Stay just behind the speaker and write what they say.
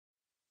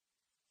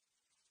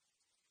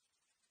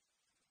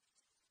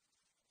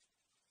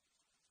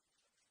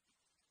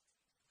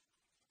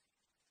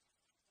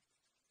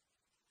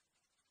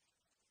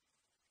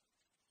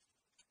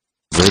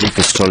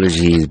Vedic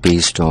astrology is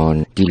based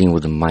on dealing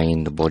with the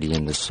mind, the body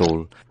and the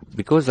soul.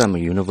 Because I'm a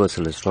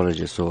universal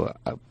astrologer, so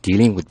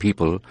dealing with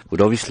people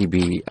would obviously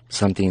be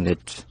something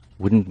that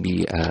wouldn't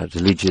be a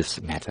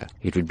religious matter.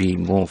 It would be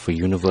more for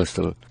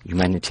universal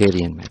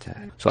humanitarian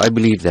matter. So I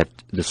believe that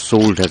the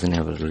soul doesn't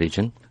have a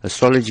religion.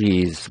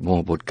 Astrology is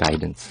more about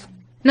guidance.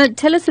 Now,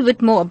 tell us a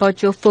bit more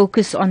about your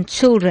focus on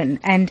children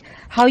and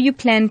how you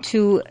plan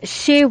to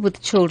share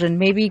with children,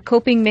 maybe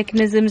coping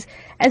mechanisms,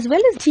 as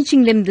well as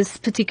teaching them this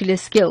particular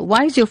skill.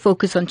 Why is your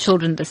focus on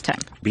children this time?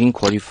 Being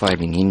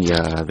qualified in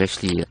India, I've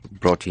actually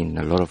brought in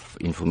a lot of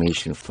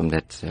information from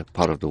that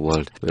part of the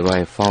world, where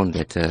I found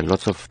that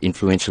lots of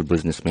influential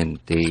businessmen,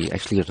 they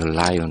actually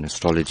rely on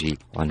astrology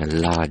on a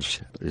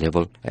large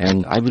level.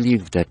 And I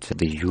believe that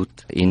the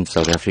youth in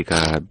South Africa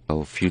are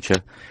our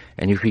future.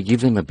 And if we give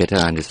them a better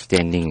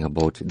understanding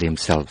about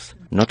themselves,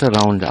 not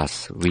around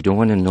us, we don't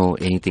want to know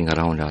anything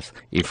around us.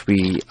 If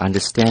we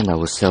understand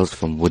ourselves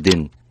from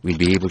within, we'll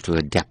be able to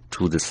adapt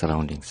to the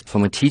surroundings.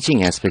 From a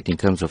teaching aspect in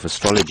terms of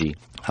astrology,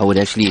 I would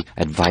actually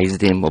advise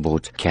them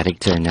about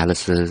character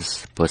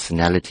analysis,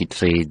 personality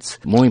traits,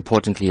 more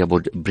importantly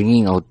about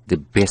bringing out the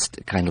best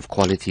kind of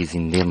qualities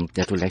in them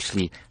that will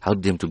actually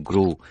help them to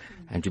grow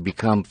and to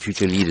become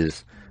future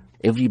leaders.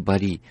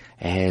 Everybody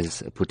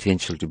has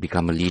potential to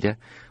become a leader,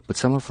 but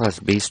some of us,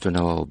 based on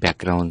our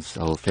backgrounds,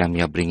 our family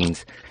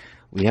upbringings,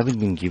 we haven't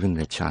been given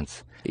that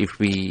chance. If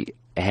we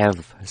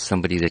have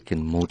somebody that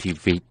can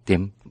motivate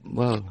them,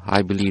 well,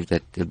 I believe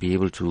that they'll be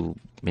able to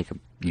make a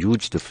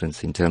huge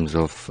difference in terms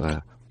of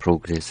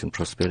progress and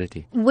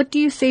prosperity. What do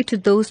you say to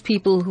those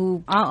people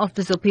who are of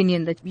this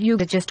opinion that you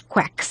are just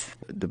quacks?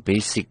 The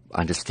basic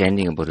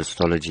understanding about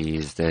astrology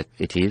is that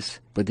it is,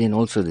 but then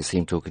also the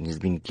same token has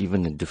been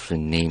given a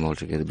different name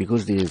altogether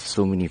because there's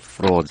so many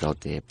frauds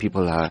out there.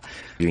 People are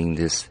doing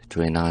this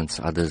to enhance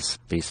others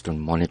based on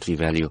monetary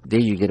value. There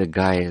you get a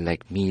guy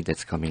like me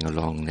that's coming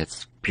along,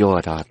 that's pure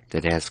at heart,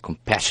 that has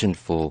compassion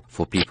for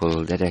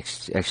people, that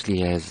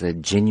actually has a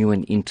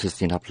genuine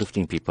interest in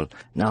uplifting people.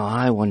 Now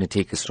I want to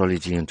take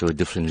astrology into a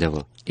different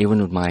level.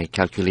 Even with my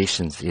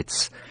calculations,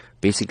 it's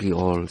basically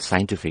all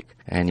scientific.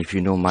 And if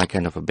you know, my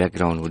kind of a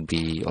background would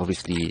be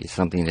obviously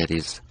something that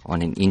is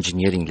on an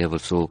engineering level.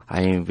 So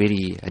I am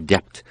very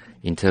adept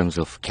in terms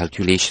of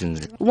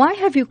calculations. Why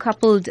have you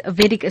coupled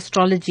Vedic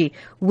astrology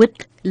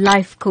with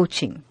life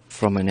coaching?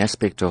 From an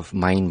aspect of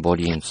mind,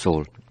 body and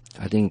soul,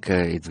 I think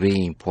it's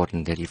very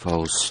important that if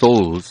our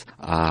souls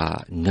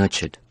are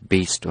nurtured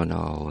based on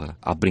our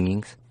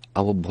upbringings,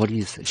 our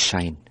bodies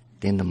shine.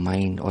 Then the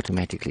mind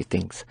automatically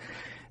thinks.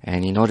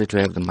 And in order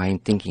to have the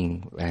mind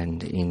thinking,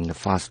 and in the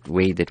fast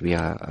way that we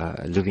are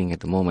living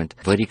at the moment,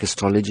 Vedic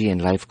astrology and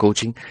life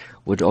coaching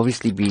would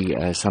obviously be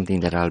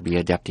something that I'll be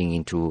adapting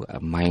into a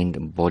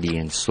mind, body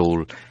and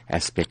soul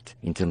aspect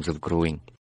in terms of growing.